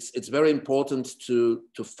 And it's very important to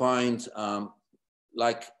find,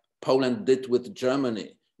 like Poland did with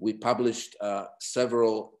Germany. We published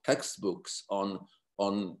several textbooks on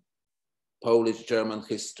Polish-German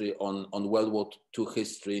history, on World War II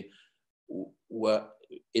history,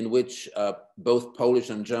 in which both Polish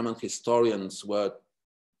and German historians were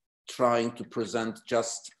trying to present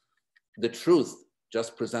just the truth,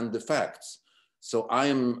 just present the facts. So I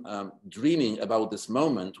am dreaming about this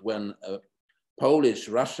moment when Polish,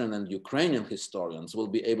 Russian, and Ukrainian historians will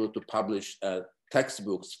be able to publish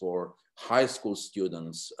textbooks for high school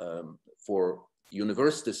students, for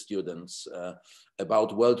university students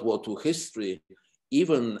about World War II history,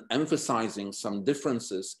 even emphasizing some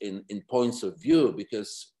differences in points of view,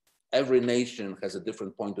 because every nation has a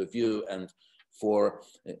different point of view, and for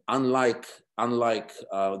unlike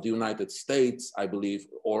the United States, I believe,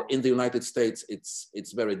 or in the United States,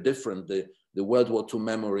 it's very different. The World War II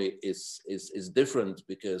memory is different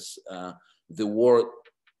because the war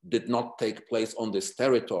did not take place on this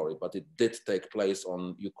territory, but it did take place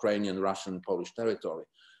on Ukrainian, Russian, Polish territory.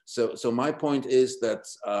 So my point is that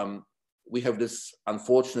we have this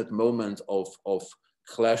unfortunate moment of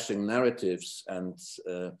clashing narratives and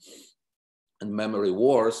memory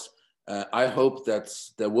wars. I hope that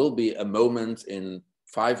there will be a moment in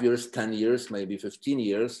 5 years, 10 years, maybe 15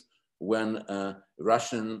 years, when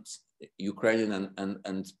Russian, Ukrainian,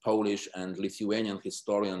 and Polish and Lithuanian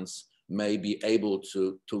historians may be able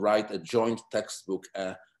to write a joint textbook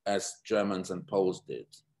as Germans and Poles did.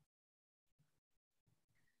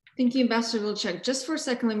 Thank you, Ambassador Wilczek. Just for a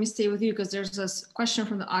second, let me stay with you because there's a question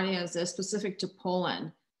from the audience that's specific to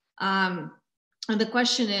Poland. And the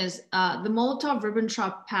question is, the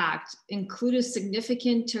Molotov-Ribbentrop Pact included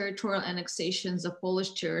significant territorial annexations of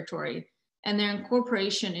Polish territory and their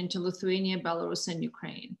incorporation into Lithuania, Belarus, and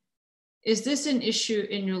Ukraine. Is this an issue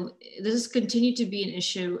does this continue to be an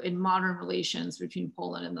issue in modern relations between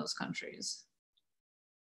Poland and those countries?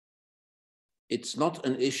 It's not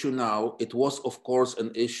an issue now. It was, of course,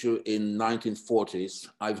 an issue in 1940s.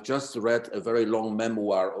 I've just read a very long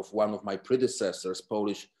memoir of one of my predecessors,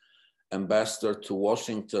 Polish ambassador to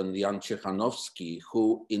Washington, Jan Ciechanowski,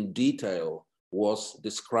 who in detail was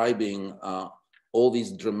describing all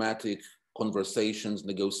these dramatic conversations,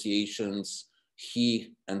 negotiations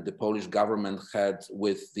he and the Polish government had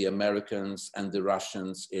with the Americans and the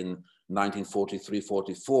Russians in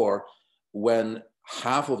 1943-44, when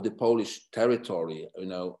half of the Polish territory,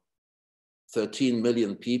 13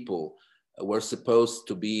 million people, were supposed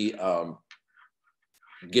to be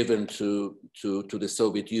given to the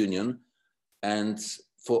Soviet Union, and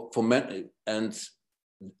for many, and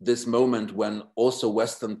this moment when also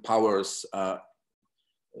Western powers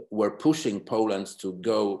were pushing Poland to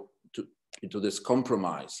go into this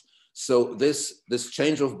compromise. So this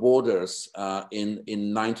change of borders in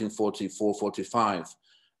 1944-45,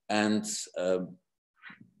 and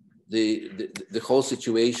the whole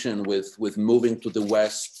situation with moving to the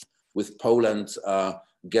West, with Poland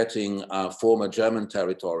getting former German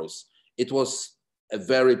territories, it was a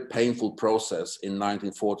very painful process in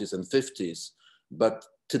 1940s and 50s. But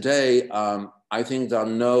today, I think there are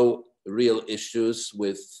no real issues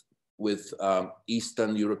with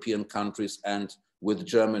Eastern European countries and with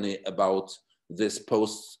Germany about this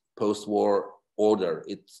post-war order.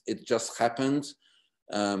 It just happened.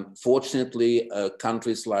 Fortunately,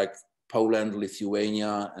 countries like Poland,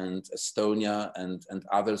 Lithuania, and Estonia and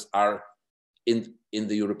others are in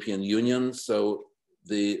the European Union. So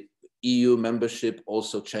the EU membership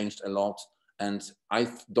also changed a lot. And I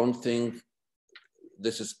don't think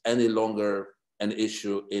this is any longer an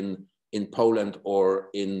issue in Poland or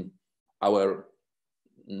in our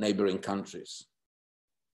neighboring countries.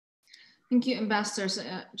 Thank you, Ambassadors.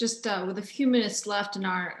 Just with a few minutes left in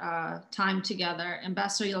our time together,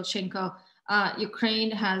 Ambassador Yelchenko,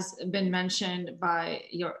 Ukraine has been mentioned by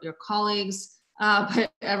your colleagues, by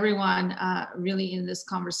everyone really in this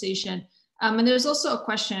conversation. And there's also a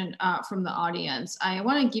question from the audience. I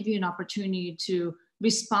want to give you an opportunity to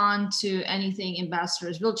respond to anything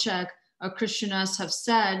Ambassadors Wilczek or Kriščiūnas have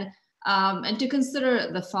said, and to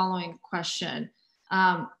consider the following question.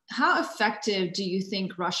 How effective do you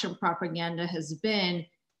think Russian propaganda has been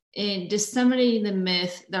in disseminating the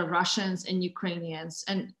myth that Russians and Ukrainians,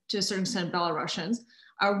 and to a certain extent Belarusians,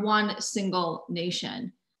 are one single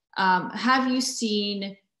nation? Have you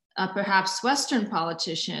seen perhaps Western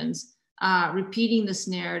politicians repeating this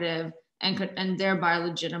narrative and thereby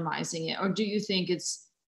legitimizing it? Or do you think it's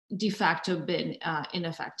de facto been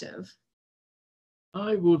ineffective?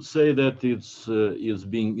 I would say that it's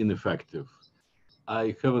being ineffective.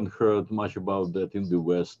 I haven't heard much about that in the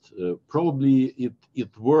West. Probably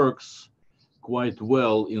it works quite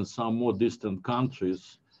well in some more distant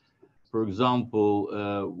countries. For example,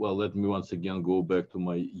 well, let me once again go back to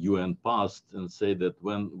my UN past and say that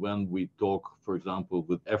when we talk, for example,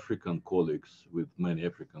 with African colleagues, with many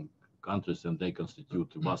African countries, and they constitute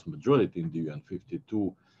the vast majority in the UN,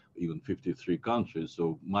 52, even 53 countries.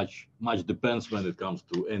 So much depends when it comes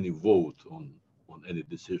to any vote on any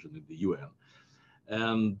decision in the UN.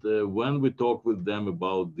 And when we talk with them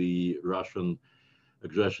about the Russian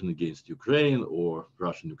aggression against Ukraine or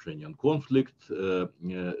Russian-Ukrainian conflict,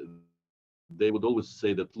 they would always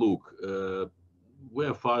say that, look,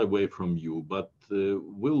 we're far away from you, but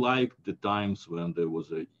we like the times when there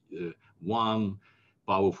was one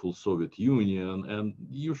powerful Soviet Union, and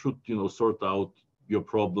you should, sort out your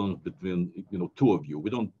problems between, two of you. We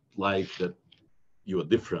don't like that you are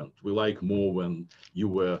different. We like more when you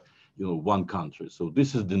were, one country. So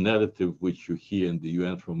this is the narrative which you hear in the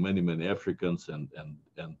UN from many, many Africans and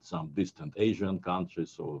some distant Asian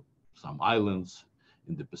countries or some islands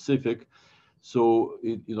in the Pacific. So,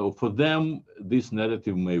 for them, this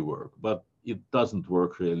narrative may work, but it doesn't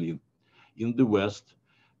work really. In the West,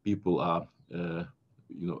 people are,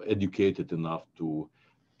 educated enough to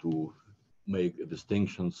make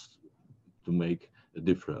distinctions, to make a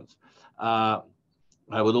difference.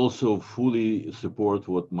 I would also fully support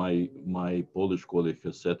what my Polish colleague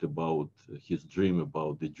has said about his dream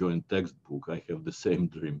about the joint textbook. I have the same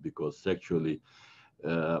dream, because actually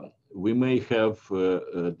we may have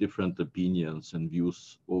different opinions and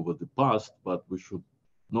views over the past, but we should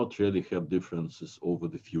not really have differences over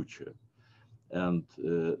the future. And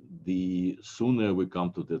the sooner we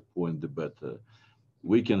come to that point, the better.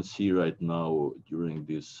 We can see right now during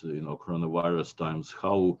this, coronavirus times,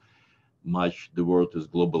 how much the world is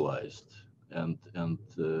globalized and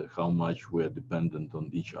how much we're dependent on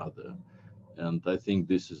each other. And I think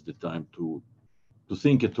this is the time to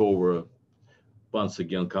think it over. Once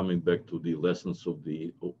again, coming back to the lessons of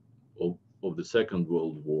the Second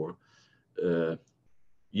World War.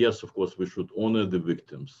 Yes, of course, we should honor the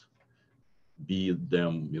victims, be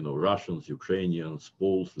them, Russians, Ukrainians,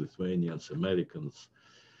 Poles, Lithuanians, Americans,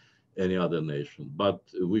 any other nation. But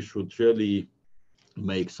we should really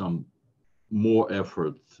make some more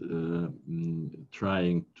effort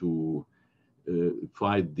trying to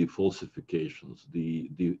fight the falsifications,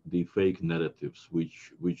 the fake narratives,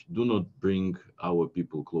 which do not bring our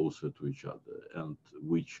people closer to each other and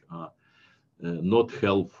which are not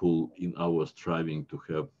helpful in our striving to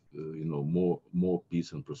have more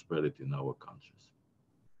peace and prosperity in our countries.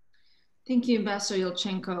 Thank you, Ambassador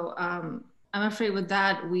Yulchenko. I'm afraid with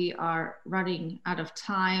that we are running out of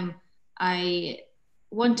time. I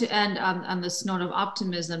want to end on this note of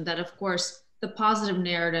optimism that, of course, the positive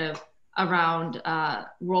narrative around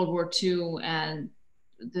World War II and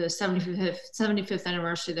the 75th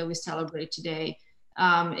anniversary that we celebrate today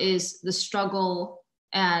is the struggle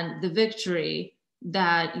and the victory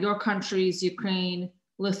that your countries, Ukraine,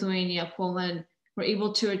 Lithuania, Poland, were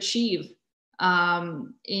able to achieve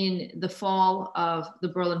in the fall of the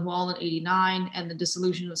Berlin Wall in '89 and the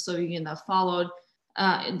dissolution of the Soviet Union that followed,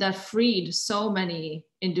 that freed so many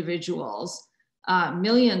individuals,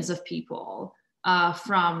 millions of people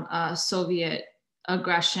from Soviet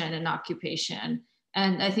aggression and occupation.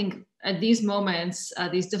 And I think at these moments,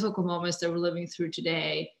 these difficult moments that we're living through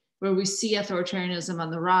today, where we see authoritarianism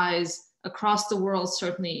on the rise across the world,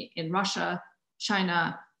 certainly in Russia,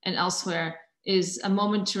 China, and elsewhere, is a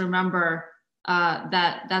moment to remember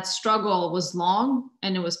that struggle was long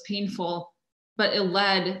and it was painful, but it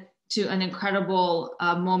led to an incredible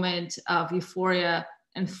moment of euphoria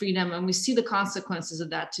and freedom. And we see the consequences of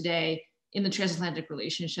that today in the transatlantic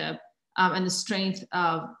relationship and the strength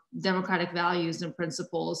of democratic values and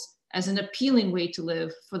principles as an appealing way to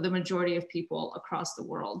live for the majority of people across the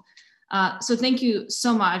world. So thank you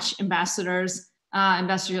so much, ambassadors,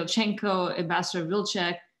 Ambassador Yulchenko, Ambassador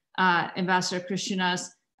Vilcek, Ambassador Kristianas,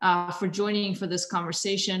 for joining for this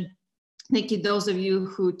conversation. Thank you those of you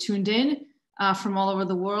who tuned in from all over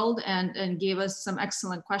the world and gave us some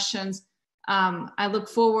excellent questions. I look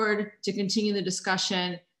forward to continue the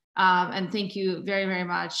discussion and thank you very, very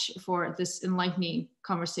much for this enlightening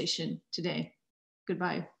conversation today.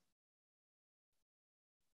 Goodbye.